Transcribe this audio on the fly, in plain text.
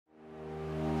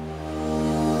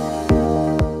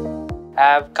I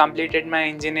have completed my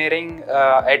engineering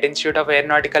at Institute of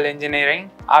Aeronautical Engineering.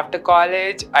 After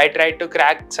college, I tried to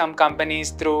crack some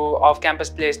companies through off-campus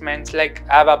placements. Like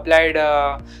I've applied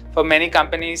for many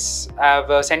companies.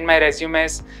 I've sent my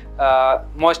resumes.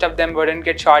 Most of them wouldn't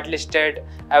get shortlisted.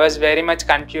 I was very much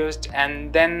confused,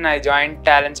 and then I joined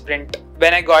TalentSprint.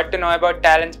 When I got to know about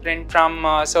TalentSprint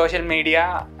from social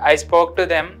media, I spoke to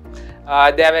them.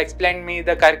 They have explained me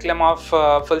the curriculum of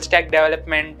full stack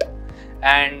development,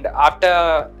 and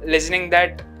after listening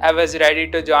that, I was ready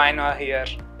to join here.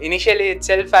 Initially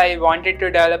itself, I wanted to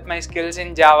develop my skills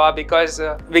in Java because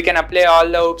we can apply all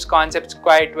the OOPS concepts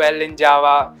quite well in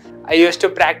Java. I used to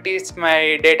practice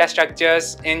my data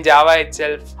structures in Java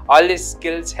itself. All these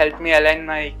skills helped me align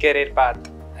my career path.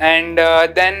 And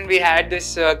then we had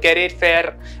this career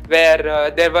fair where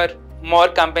there were more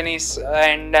companies,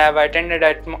 and I've attended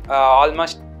at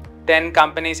almost 10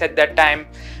 companies at that time.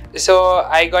 So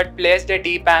I got placed at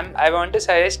EPAM. I want to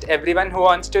suggest everyone who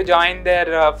wants to join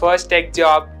their first tech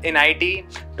job in IT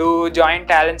to join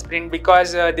TalentSprint,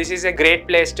 because this is a great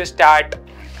place to start.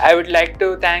 I would like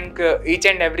to thank each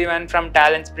and everyone from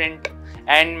TalentSprint,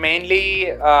 and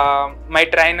mainly my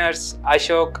trainers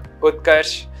Ashok,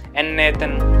 Utkarsh and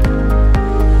Nathan.